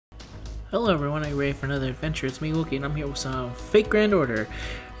Hello everyone, I'm ready for another adventure. It's me, Wookie, and I'm here with some fake Grand Order.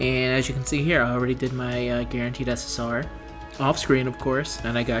 And as you can see here, I already did my guaranteed SSR. Off screen, of course.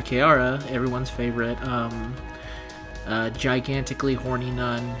 And I got Kiara, everyone's favorite, gigantically horny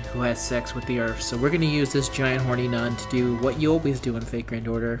nun who has sex with the earth. So we're going to use this giant horny nun to do what you always do in fake Grand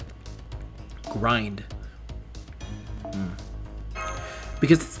Order. Grind.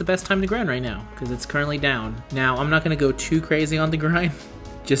 Because it's the best time to grind right now, because it's currently down. Now, I'm not going to go too crazy on the grind.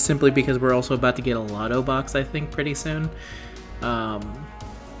 Just simply because we're also about to get a lotto box, I think, pretty soon.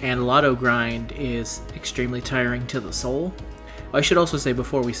 And lotto grind is extremely tiring to the soul. I should also say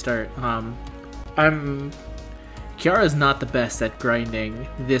before we start, Kiara is not the best at grinding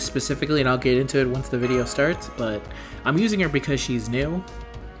this specifically, and I'll get into it once the video starts, but I'm using her because she's new,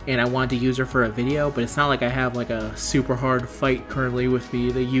 and I wanted to use her for a video, but it's not like I have like a super hard fight currently with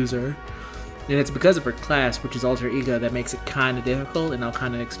me to use her. And it's because of her class, which is Alter Ego, that makes it kind of difficult, and I'll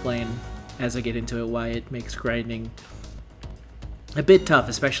kind of explain as I get into it why it makes grinding a bit tough,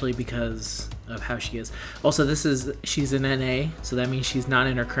 especially because of how she is. Also, she's an NA, so that means she's not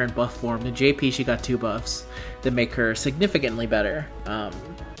in her current buff form. The JP, she got 2 buffs that make her significantly better.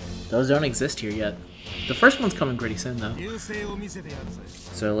 Those don't exist here yet. The first one's coming pretty soon, though.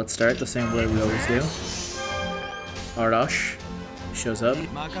 So let's start the same way we always do. Ardosh shows up.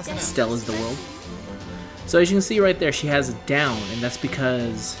 Stella's the world. So as you can see right there, she has it down, and that's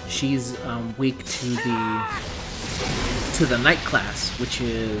because she's weak to the knight class, which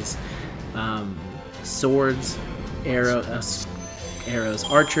is swords, arrows,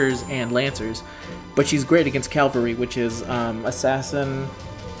 archers, and lancers. But she's great against cavalry, which is assassin,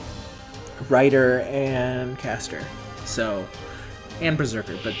 rider, and caster. So, and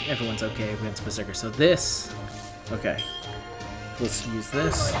berserker, but everyone's okay against berserker. So this, okay. Let's use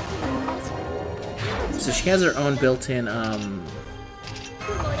this. So she has her own built-in, I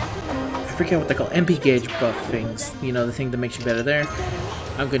forget what they call MP gauge buff things. You know, the thing that makes you better there.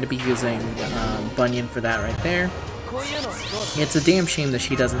 I'm going to be using Bunyan for that right there. It's a damn shame that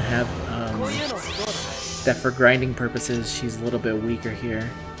she doesn't have, that for grinding purposes, she's a little bit weaker here.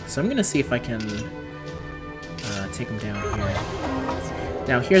 So I'm going to see if I can take him down here.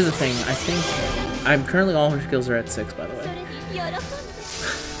 Now, here's the thing. I think currently all her skills are at 6, by the way.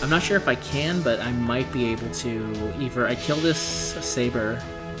 I'm not sure if I can, but I might be able to either I kill this saber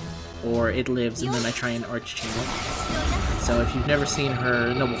or it lives and then I try and arch chain it. So if you've never seen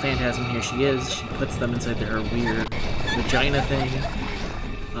her Noble Phantasm, here she is. She puts them inside her weird vagina thing,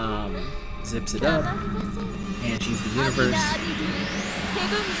 zips it up, and she's the universe.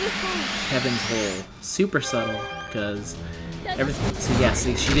 Heaven's Hole. Super subtle, because everything. So yeah,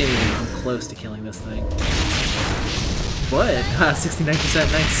 see, she didn't even come close to killing this thing. But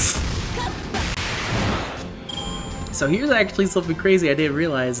 69%, nice. So here's actually something crazy. I didn't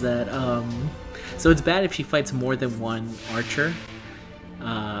realize that. So it's bad if she fights more than one archer,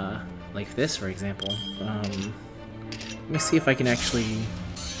 like this, for example. Let me see if I can actually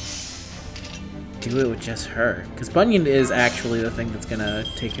do it with just her, because Bunyan is actually the thing that's gonna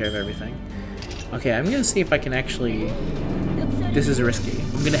take care of everything. Okay, I'm gonna see if I can actually. This is risky.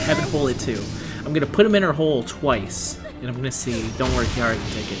 I'm gonna heaven hole it too. I'm gonna put him in her hole twice. And I'm gonna see. Don't worry, Kiara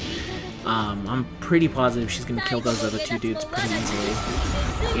can take it. I'm pretty positive she's gonna kill those other 2 dudes pretty easily.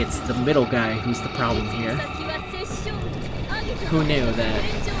 It's the middle guy who's the problem here. Who knew that?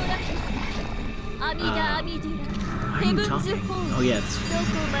 Why are you talking? Oh yeah.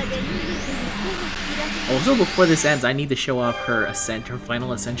 Also, before this ends, I need to show off her her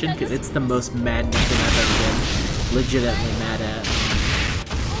final ascension, because it's the most maddening thing I've ever been legitimately mad at.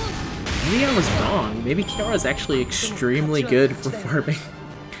 Maybe I was wrong. Maybe Kiara is actually extremely good for farming.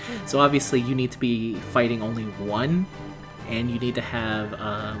 So obviously you need to be fighting only one, and you need to have,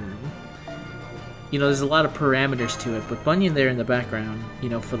 you know, there's a lot of parameters to it, but Bunyan there in the background, you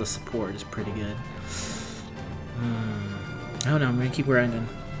know, for the support is pretty good. I don't know, I'm gonna keep grinding.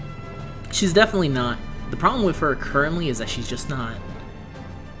 She's definitely not. The problem with her currently is that she's just not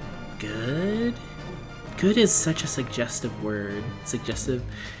good. Good is such a suggestive word. Suggestive.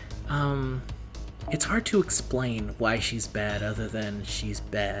 It's hard to explain why she's bad other than she's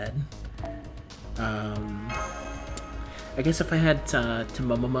bad. I guess if I had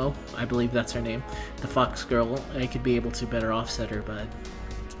Momomo, I believe that's her name, the fox girl, I could be able to better offset her, but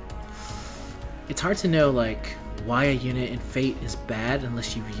it's hard to know, like, why a unit in Fate is bad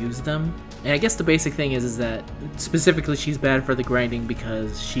unless you've used them. And I guess the basic thing is that specifically she's bad for the grinding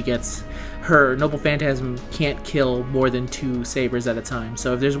because she gets her Noble Phantasm can't kill more than 2 sabers at a time.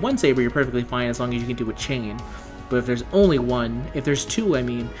 So if there's 1 saber, you're perfectly fine as long as you can do a chain. But if there's only 1, if there's 2, I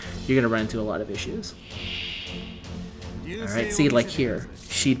mean, you're gonna run into a lot of issues. Alright, see, like here,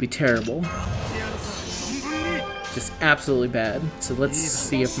 she'd be terrible. Just absolutely bad. So let's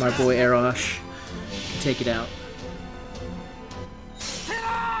see if my boy Erosh can take it out.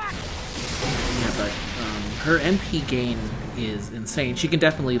 Yeah, but her MP gain is insane. She can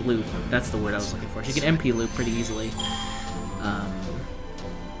definitely loop. That's the word I was looking for. She can MP loop pretty easily. I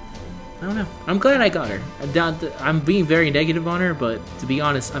don't know. I'm glad I got her. I'm being very negative on her, but to be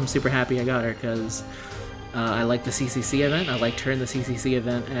honest, I'm super happy I got her because I like the CCC event. I liked her in the CCC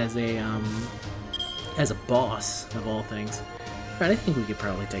event as a boss of all things. Right, I think we could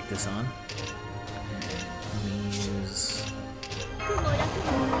probably take this on. Let me use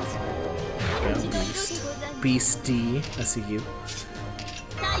Beast D. I see you. Use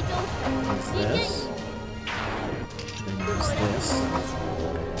this. Then use this.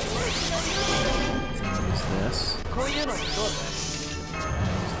 Use this.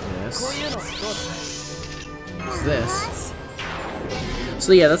 Use this.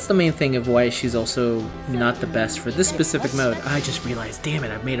 So yeah, that's the main thing of why she's also not the best for this specific mode. I just realized, damn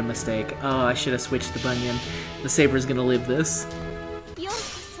it, I've made a mistake. Oh, I should have switched to Bunyan. The Saber's gonna live this. Be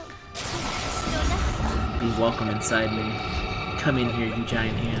welcome inside me. Come in here, you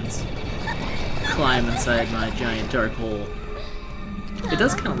giant hands. Climb inside my giant dark hole. It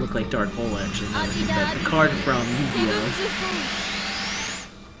does kind of look like Dark Hole, actually, now that I think about it. The card from Yu-Gi-Oh!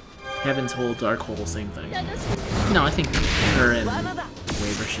 Heaven's Hole, Dark Hole, same thing. No, I think her and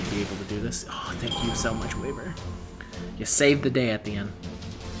Waver should be able to do this. Oh, thank you so much, Waver. You saved the day at the end.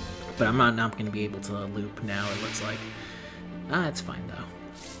 But I'm not going to be able to loop now, it looks like. Ah, it's fine, though.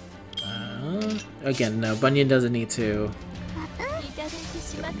 Again, no, Bunyan doesn't need to. There we go.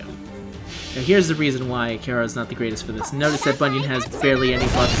 Now here's the reason why Kiara's not the greatest for this. Notice that Bunyan has barely any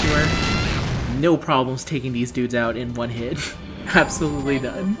buffs to her. No problems taking these dudes out in one hit. Absolutely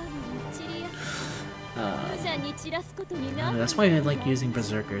none. That's why I like using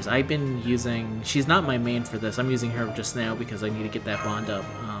Berserkers. I've been using... She's not my main for this. I'm using her just now because I need to get that bond up.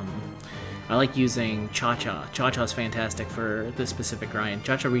 I like using Cha-Cha. Cha-Cha's fantastic for this specific grind.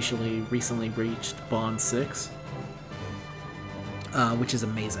 Cha-Cha recently reached Bond 6. Which is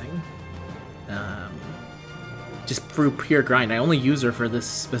amazing. Just through pure grind. I only use her for this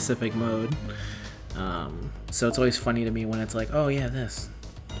specific mode. So it's always funny to me when it's like, oh yeah, this.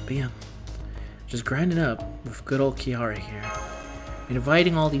 But yeah. Just grinding up with good old Kiara here. And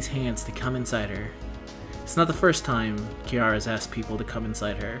inviting all these hands to come inside her. It's not the first time Kiara's asked people to come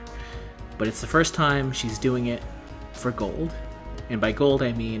inside her. But it's the first time she's doing it for gold. And by gold,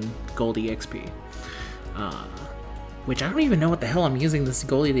 I mean gold EXP. Which I don't even know what the hell I'm using this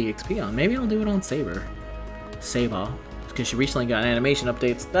gold EXP on. Maybe I'll do it on Saber. Saba. Because she recently got animation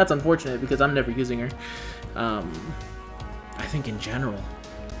updates. That's unfortunate because I'm never using her. I think in general.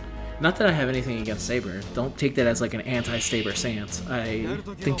 Not that I have anything against Saber. Don't take that as like an anti-Saber stance. I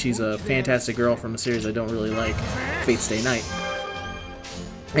think she's a fantastic girl from a series I don't really like, Fate Stay Night.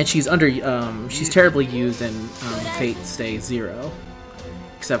 And she's she's terribly used in Fate Stay Zero.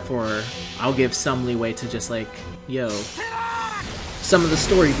 Except for, I'll give some leeway to just like, yo, some of the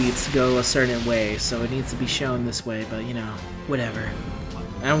story beats go a certain way, so it needs to be shown this way, but you know, whatever.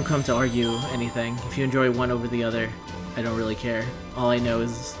 I don't come to argue anything. If you enjoy one over the other, I don't really care. All I know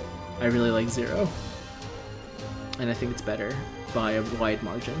is I really like Zero. And I think it's better by a wide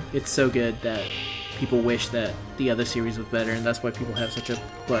margin. It's so good that people wish that the other series was better, and that's why people have such a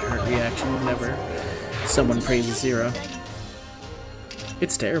butthurt reaction whenever someone praises Zero.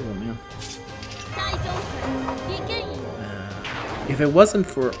 It's terrible, man. If it wasn't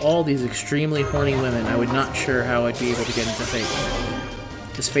for all these extremely horny women, I would not sure how I'd be able to get into Fate.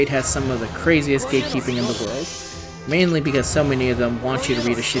 Because Fate has some of the craziest gatekeeping in the world. Mainly because so many of them want you to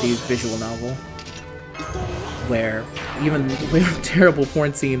read a shitty visual novel. Where even with terrible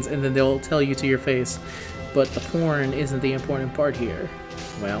porn scenes, and then they'll tell you to your face, but the porn isn't the important part here.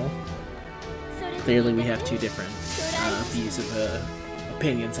 Well, clearly we have two different views of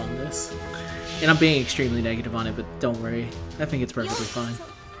opinions on this. And I'm being extremely negative on it, but don't worry, I think it's perfectly fine.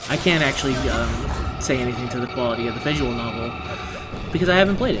 I can't actually say anything to the quality of the visual novel, because I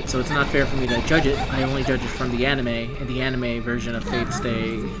haven't played it, so it's not fair for me to judge it. I only judge it from the anime, and the anime version of Fate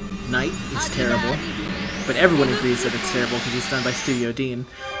Stay Night is terrible. But everyone agrees that it's terrible because it's done by Studio Dean,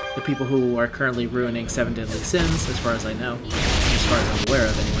 the people who are currently ruining Seven Deadly Sins, as far as I know. As far as I'm aware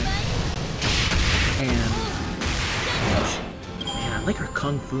of, anyway. And man, I like her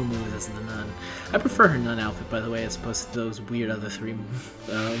kung fu moves as the nun. I prefer her nun outfit, by the way, as opposed to those weird other three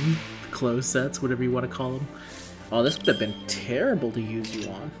clothes sets, whatever you want to call them. Oh, this would have been terrible to use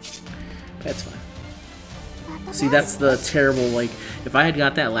you on. That's fine. See, that's the terrible, like, if I had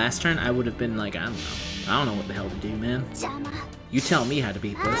got that last turn, I would have been like, I don't know, I don't know what the hell to do, man. You tell me how to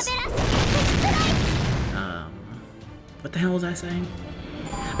beat this. What the hell was I saying?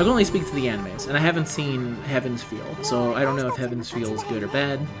 I can only speak to the animes, and I haven't seen Heaven's Feel, so I don't know if Heaven's Feel is good or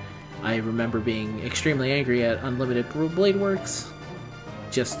bad. I remember being extremely angry at Unlimited Blade Works,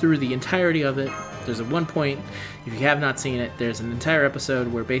 just through the entirety of it. There's at one point, if you have not seen it, there's an entire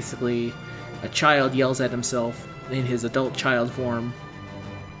episode where basically a child yells at himself in his adult child form,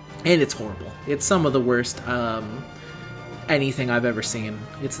 and it's horrible. It's some of the worst anything I've ever seen.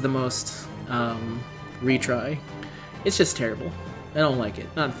 It's the most retry. It's just terrible. I don't like it.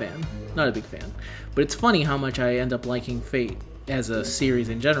 Not a fan. Not a big fan. But it's funny how much I end up liking Fate as a series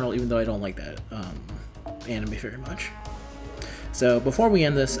in general, even though I don't like that anime very much. So before we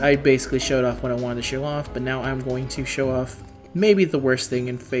end this, I basically showed off what I wanted to show off, but now I'm going to show off maybe the worst thing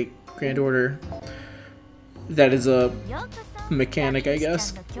in Fate Grand Order. That is a mechanic, I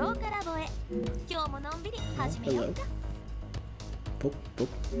guess. Oh, hello. Poke, poke.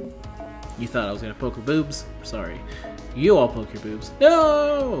 You thought I was gonna poke her boobs? Sorry. You all poke your boobs.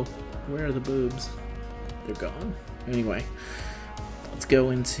 No! Where are the boobs? They're gone. Anyway, let's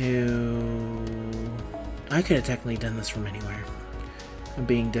go into... I could have technically done this from anywhere. I'm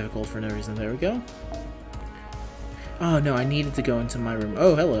being difficult for no reason. There we go. Oh no, I needed to go into my room.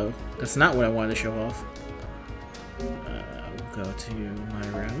 Oh, hello. That's not what I wanted to show off. We'll go to my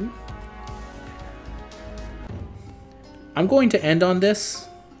room. I'm going to end on this,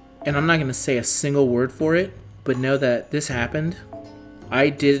 and I'm not going to say a single word for it, but know that this happened. I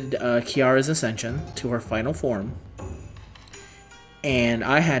did Kiara's Ascension to her final form, and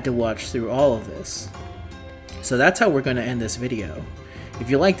I had to watch through all of this. So that's how we're going to end this video. If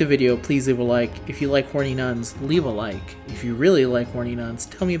you like the video, please leave a like. If you like horny nuns, leave a like. If you really like horny nuns,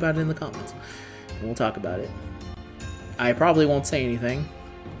 tell me about it in the comments, and we'll talk about it. I probably won't say anything.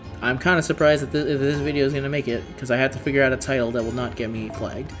 I'm kind of surprised that if this video is going to make it, because I had to figure out a title that will not get me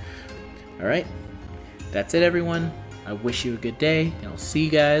flagged. Alright, that's it everyone. I wish you a good day, and I'll see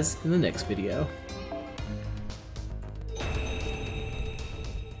you guys in the next video.